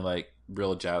gets me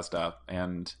real jazzed up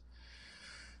and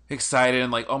excited,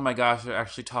 and oh my gosh, they're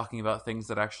actually talking about things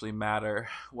that actually matter.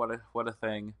 What a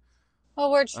thing.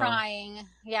 Well, we're trying.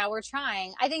 Yeah, we're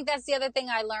trying. I think that's the other thing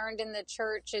I learned in the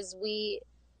church is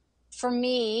for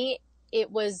me, it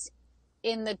was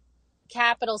in the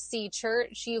capital C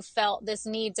church, you felt this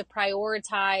need to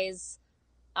prioritize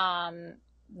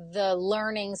the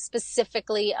learning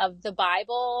specifically of the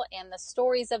Bible and the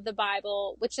stories of the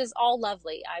Bible, which is all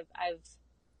lovely. I've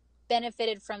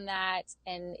benefited from that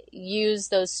and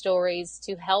used those stories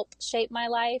to help shape my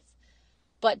life.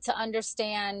 But to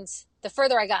understand the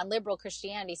further I got in liberal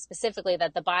Christianity, specifically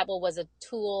that the Bible was a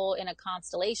tool in a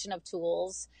constellation of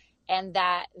tools, and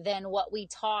that then what we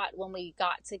taught when we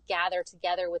got to gather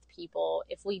together with people,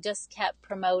 if we just kept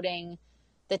promoting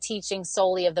the teaching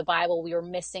solely of the Bible, we were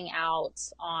missing out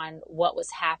on what was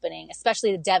happening,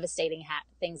 especially the devastating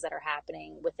things that are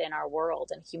happening within our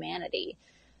world and humanity.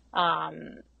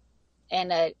 And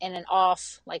an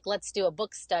off, like, let's do a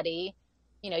book study,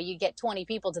 you get 20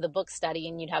 people to the book study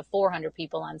and you'd have 400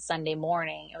 people on Sunday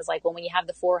morning. It was like, when we have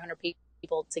the 400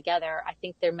 people together, I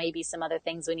think there may be some other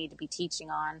things we need to be teaching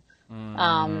on.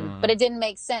 But it didn't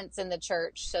make sense in the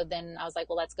church. So then I was like,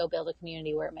 well, let's go build a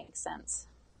community where it makes sense.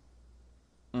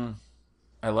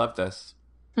 I love this.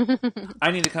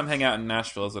 I need to come hang out in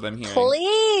Nashville is what I'm hearing.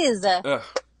 Please. Ugh.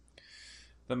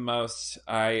 The most.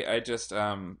 I just,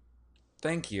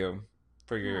 thank you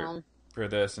for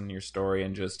this and your story,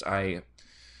 and just, it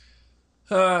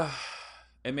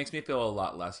makes me feel a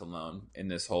lot less alone in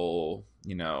this whole,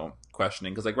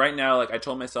 questioning. Because, like, right now, like, I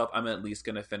told myself I'm at least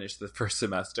going to finish the first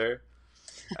semester.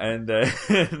 And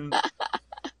then,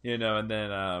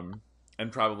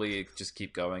 and probably just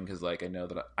keep going. Because, like, I know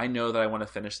that I want to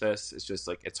finish this. It's just,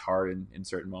 like, it's hard in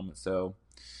certain moments. So,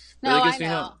 no, I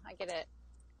know. I get it.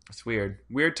 It's weird.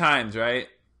 Weird times, right?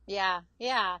 Yeah.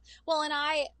 Well, and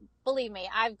believe me,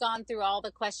 I've gone through all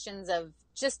the questions of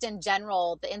just in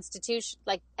general, the institution,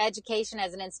 like education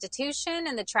as an institution,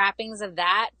 and the trappings of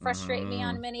that frustrate me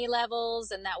on many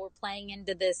levels, and that we're playing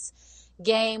into this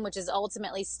game, which is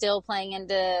ultimately still playing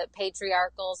into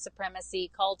patriarchal supremacy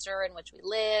culture in which we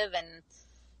live, and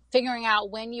figuring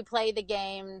out when you play the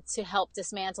game to help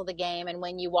dismantle the game and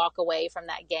when you walk away from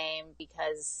that game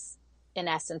because in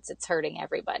essence it's hurting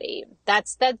everybody.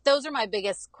 Those are my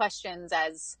biggest questions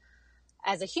as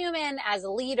a human, as a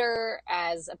leader,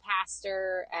 as a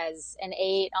pastor, as an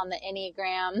 8 on the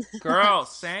Enneagram. Girl,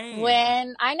 same.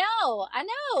 When I know.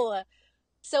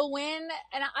 So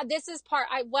this is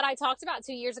what I talked about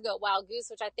 2 years ago at Wild Goose,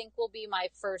 which I think will be my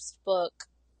first book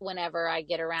whenever I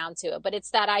get around to it. But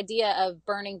it's that idea of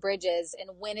burning bridges,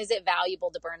 and when is it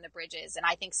valuable to burn the bridges? And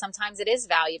I think sometimes it is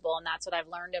valuable, and that's what I've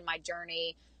learned in my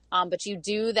journey. But you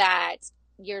do that.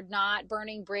 You're not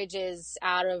burning bridges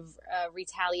out of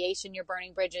retaliation. You're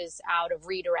burning bridges out of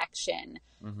redirection,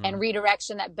 and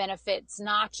redirection that benefits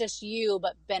not just you,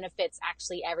 but benefits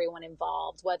actually everyone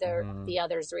involved, whether the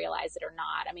others realize it or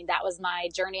not. I mean, that was my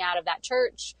journey out of that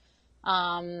church.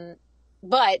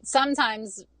 But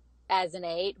sometimes as an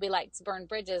 8, we like to burn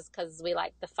bridges because we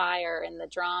like the fire and the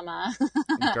drama.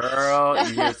 Girl,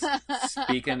 you're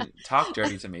talk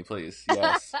dirty to me, please.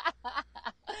 Yes.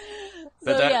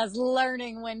 Yes,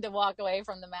 learning when to walk away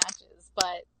from the matches,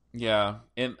 but yeah,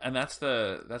 and that's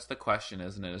the question,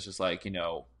 isn't it? It's just like,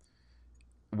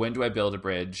 when do I build a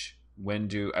bridge? When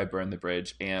do I burn the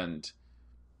bridge? And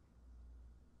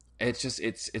it's just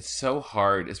it's so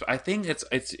hard. I think it's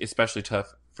especially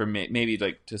tough for me, maybe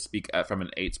like to speak from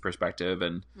an 8's perspective,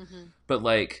 and but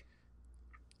like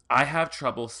I have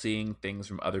trouble seeing things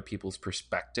from other people's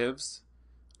perspectives,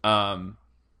 in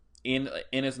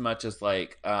as much as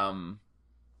from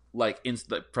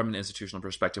an institutional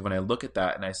perspective, when I look at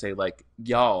that and I say, like,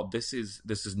 y'all, this is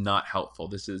not helpful.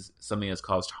 This is something that's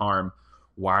caused harm.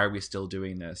 Why are we still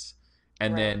doing this?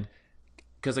 And then,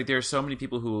 because like there are so many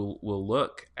people who will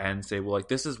look and say, well, like,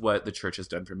 this is what the church has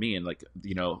done for me, and like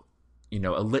a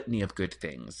litany of good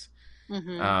things.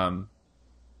 And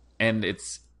it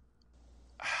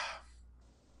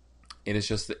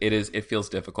feels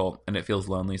difficult, and it feels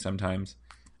lonely sometimes.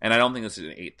 And I don't think this is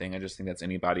an 8 thing. I just think that's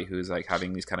anybody who's like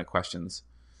having these kind of questions.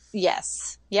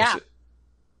 Yes. Yeah.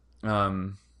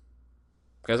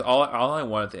 Because all I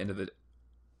want at the end of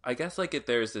I guess, like, if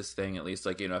there's this thing, at least,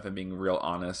 like, if I'm being real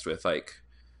honest with, like,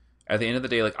 at the end of the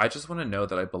day, like, I just want to know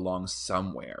that I belong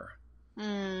somewhere.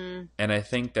 And I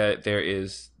think that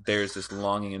there's this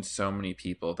longing in so many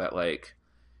people that, like,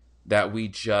 that we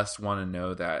just want to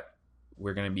know that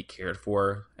we're going to be cared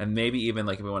for. And maybe even,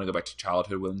 like, if we want to go back to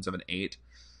childhood wounds of an 8,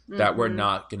 that we're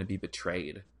not going to be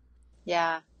betrayed.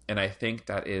 Yeah. And I think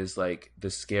that is, like,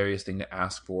 the scariest thing to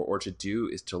ask for or to do,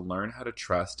 is to learn how to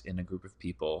trust in a group of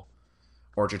people,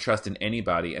 or to trust in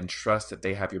anybody, and trust that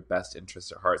they have your best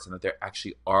interests at heart, and that they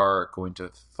actually are going to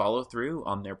follow through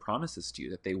on their promises to you,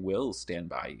 that they will stand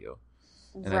by you,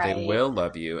 and that they will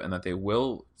love you, and that they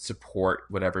will support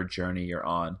whatever journey you're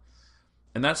on.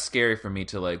 And that's scary for me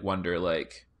to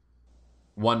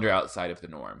wonder outside of the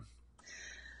norm.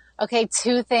 Okay,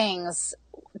 two things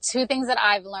that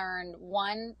I've learned.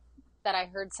 One that I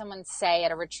heard someone say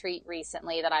at a retreat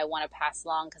recently that I want to pass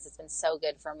along because it's been so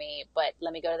good for me. But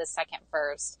let me go to the second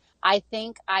first. I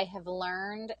think I have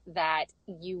learned that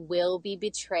you will be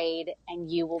betrayed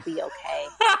and you will be okay.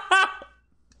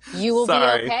 You will be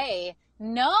okay.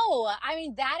 No, I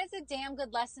mean, that is a damn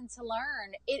good lesson to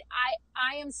learn.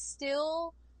 I am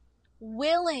still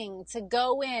willing to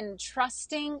go in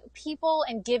trusting people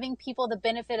and giving people the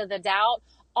benefit of the doubt,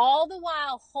 all the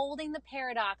while holding the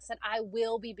paradox that I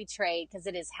will be betrayed, because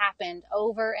it has happened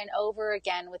over and over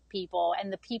again with people,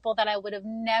 and the people that I would have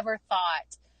never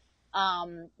thought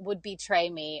would betray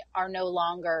me are no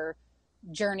longer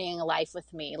journeying a life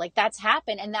with me. Like, that's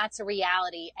happened, and that's a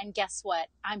reality. And guess what?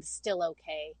 I'm still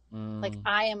okay. Like,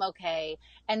 I am okay.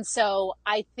 And so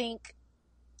I think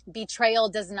betrayal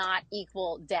does not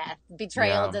equal death.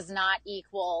 Betrayal does not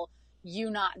equal you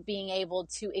not being able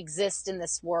to exist in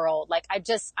this world. Like,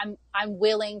 I'm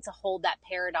willing to hold that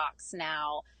paradox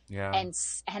now, and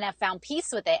have found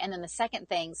peace with it. And then the second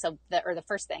thing, so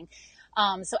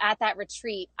at that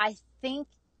retreat, I think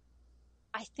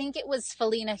it was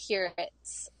Felina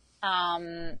Huritz.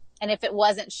 And if it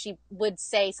wasn't, she would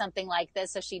say something like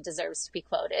this, so she deserves to be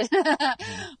quoted.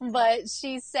 But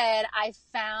she said, I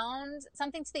found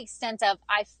something to the extent of,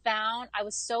 I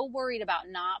was so worried about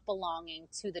not belonging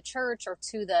to the church or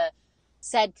to the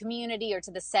said community or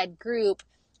to the said group.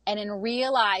 And in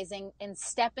realizing, in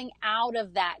stepping out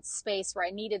of that space where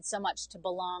I needed so much to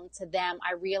belong to them,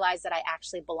 I realized that I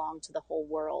actually belong to the whole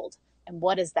world. And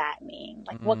what does that mean?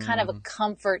 Like, what kind of a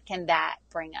comfort can that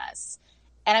bring us?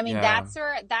 And I mean, that's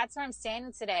where I'm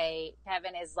standing today,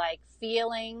 Kevin, is like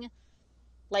feeling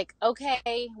like,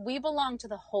 okay, we belong to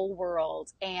the whole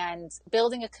world, and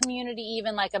building a community,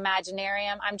 even like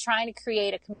Imaginarium. I'm trying to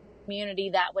create a community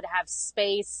that would have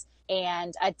space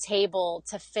and a table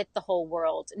to fit the whole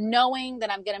world, knowing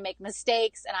that I'm going to make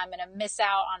mistakes and I'm going to miss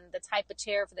out on the type of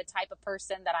chair for the type of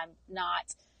person that I'm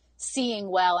not seeing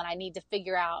well. And I need to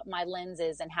figure out my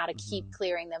lenses and how to keep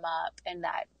clearing them up, and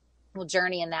that will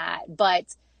journey in that.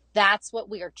 But that's what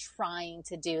we are trying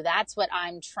to do. That's what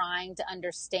I'm trying to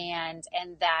understand.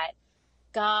 And that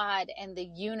God and the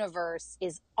universe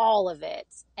is all of it.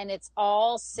 And it's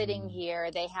all sitting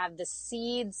here. They have the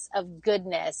seeds of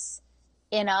goodness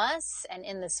in us and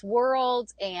in this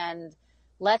world. And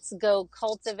let's go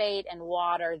cultivate and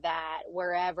water that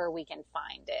wherever we can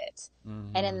find it.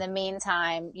 And in the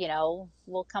meantime,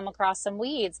 we'll come across some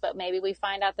weeds, but maybe we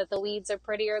find out that the weeds are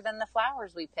prettier than the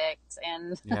flowers we picked.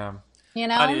 And,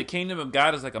 Honey, the kingdom of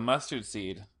God is like a mustard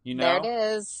seed. There it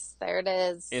is.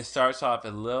 It starts off a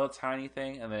little tiny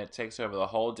thing, and then it takes over the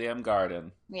whole damn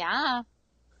garden. Yeah.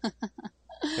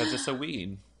 Because it's a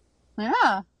weed.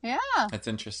 Yeah. That's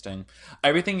interesting.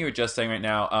 Everything you were just saying right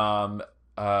now,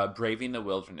 Braving the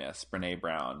Wilderness, Brene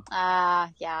Brown.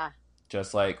 Yeah.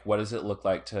 Just like, what does it look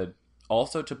like to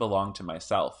belong to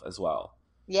myself as well?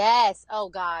 Yes. Oh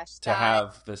gosh. To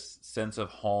have this sense of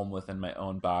home within my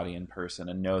own body and person,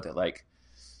 and know that like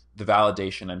the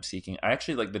validation I'm seeking. I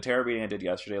actually, like, the tarot reading I did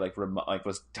yesterday, like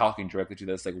was talking directly to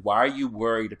this. Like, why are you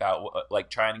worried about like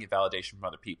trying to get validation from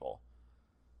other people?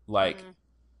 Like,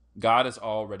 God has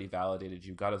already validated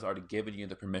you. God has already given you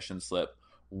the permission slip.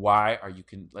 Why are you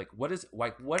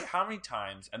how many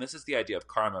times, and this is the idea of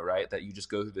karma, right? That you just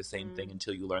go through the same thing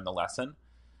until you learn the lesson.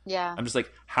 Yeah. I'm just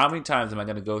like, how many times am I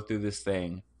going to go through this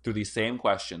thing, through these same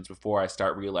questions, before I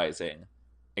start realizing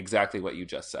exactly what you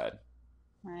just said?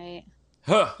 Right.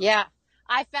 Huh. Yeah.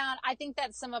 I think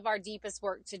that some of our deepest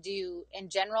work to do in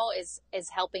general is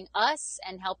helping us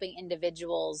and helping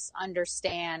individuals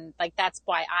understand. Like, that's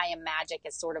why I Am Magic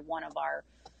is sort of one of our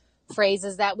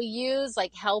phrases that we use,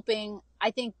 like helping.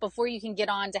 I think before you can get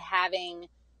on to having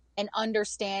and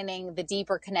understanding the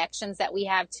deeper connections that we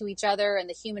have to each other and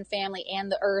the human family and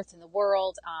the earth and the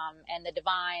world, and the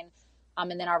divine,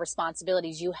 and then our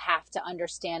responsibilities, you have to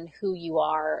understand who you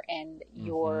are and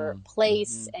your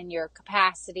place and your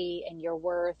capacity and your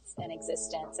worth and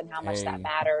existence and how much that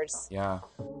matters. Yeah.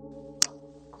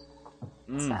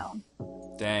 So.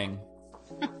 Dang.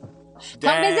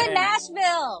 Come visit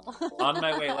Nashville. On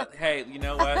my way. Hey, you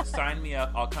know what? Sign me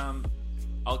up. I'll come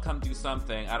do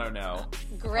something. I don't know.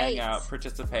 Great. Hang out,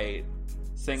 participate,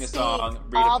 sing a song,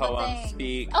 read a poem,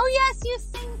 speak. Oh, yes, you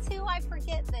sing too. I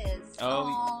forget this.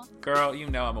 Oh, girl, you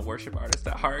know I'm a worship artist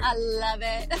at heart. I love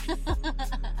it.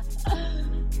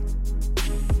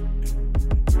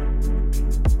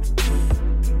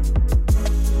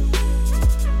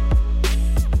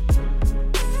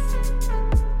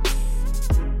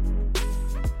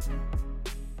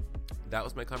 That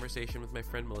was my conversation with my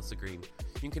friend Melissa Greene.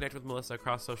 You can connect with Melissa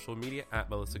across social media at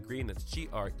Melissa Greene. That's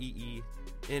Greene.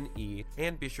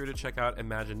 And be sure to check out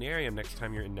Imaginarium next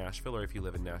time you're in Nashville, or if you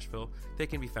live in Nashville. They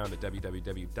can be found at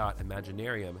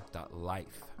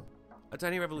www.imaginarium.life. A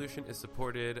Tiny Revolution is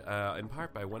supported in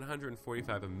part by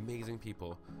 145 amazing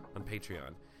people on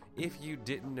Patreon. If you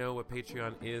didn't know what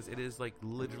Patreon is, it is like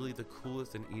literally the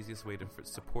coolest and easiest way to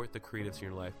support the creatives in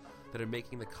your life that are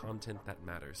making the content that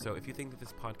matters. So if you think that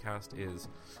this podcast is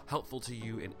helpful to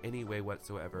you in any way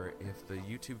whatsoever, if the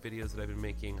YouTube videos that I've been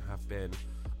making have been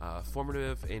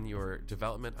formative in your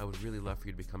development, I would really love for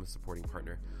you to become a supporting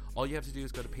partner. All you have to do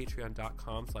is go to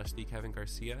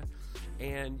patreon.com/thekevingarcia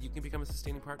and you can become a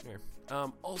sustaining partner.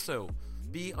 Also,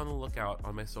 be on the lookout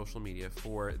on my social media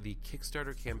for the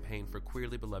Kickstarter campaign for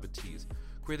Queerly Beloved Tees.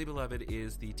 Queerly Beloved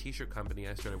is the t-shirt company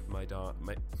I started with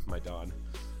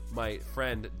my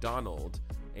friend Donald,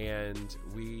 and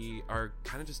we are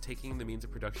kind of just taking the means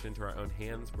of production into our own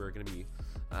hands. We're going to be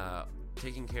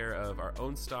taking care of our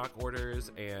own stock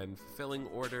orders and filling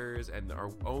orders and our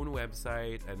own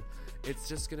website, and it's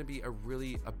just going to be a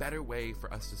better way for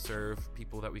us to serve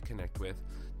people that we connect with,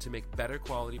 to make better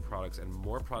quality products and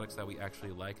more products that we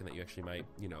actually like and that you actually might,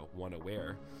 want to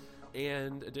wear.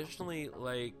 And additionally,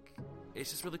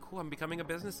 it's just really cool. I'm becoming a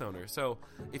business owner. So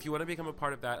if you want to become a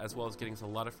part of that, as well as getting a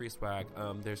lot of free swag,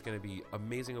 there's going to be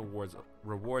amazing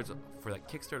rewards for that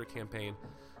Kickstarter campaign.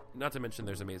 Not to mention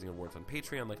there's amazing awards on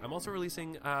Patreon. I'm also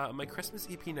releasing my Christmas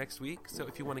EP next week, so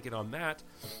if you want to get on that,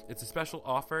 it's a special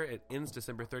offer. It ends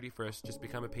December 31st. Just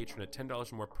become a patron at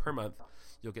 $10 or more per month.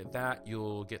 You'll get that.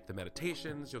 You'll get the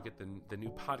meditations. You'll get the new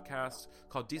podcast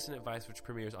called Decent Advice, which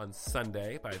premieres on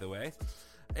Sunday, by the way.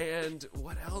 And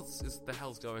what else is the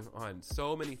hell's going on?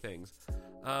 So many things.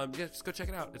 Just go check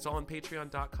it out. It's all on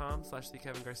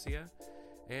patreon.com/thekevingarcia.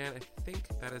 And I think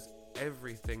that is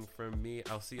everything from me.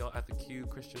 I'll see y'all at the Q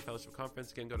Christian Fellowship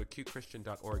Conference. Again, go to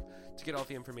qchristian.org to get all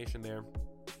the information there.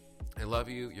 I love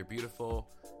you. You're beautiful.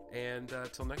 And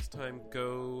till next time,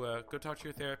 go talk to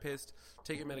your therapist,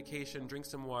 take your medication, drink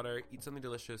some water, eat something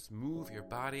delicious, move your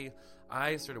body.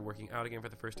 I started working out again for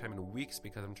the first time in weeks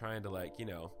because I'm trying to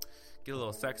get a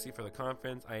little sexy for the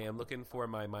conference. I am looking for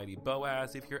my mighty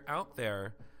Boaz. If you're out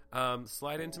there,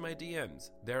 slide into my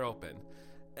DMs. They're open.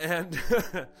 And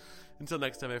until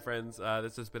next time, my friends,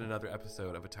 this has been another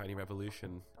episode of A Tiny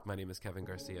Revolution. My name is Kevin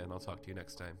Garcia, and I'll talk to you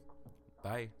next time.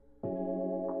 Bye.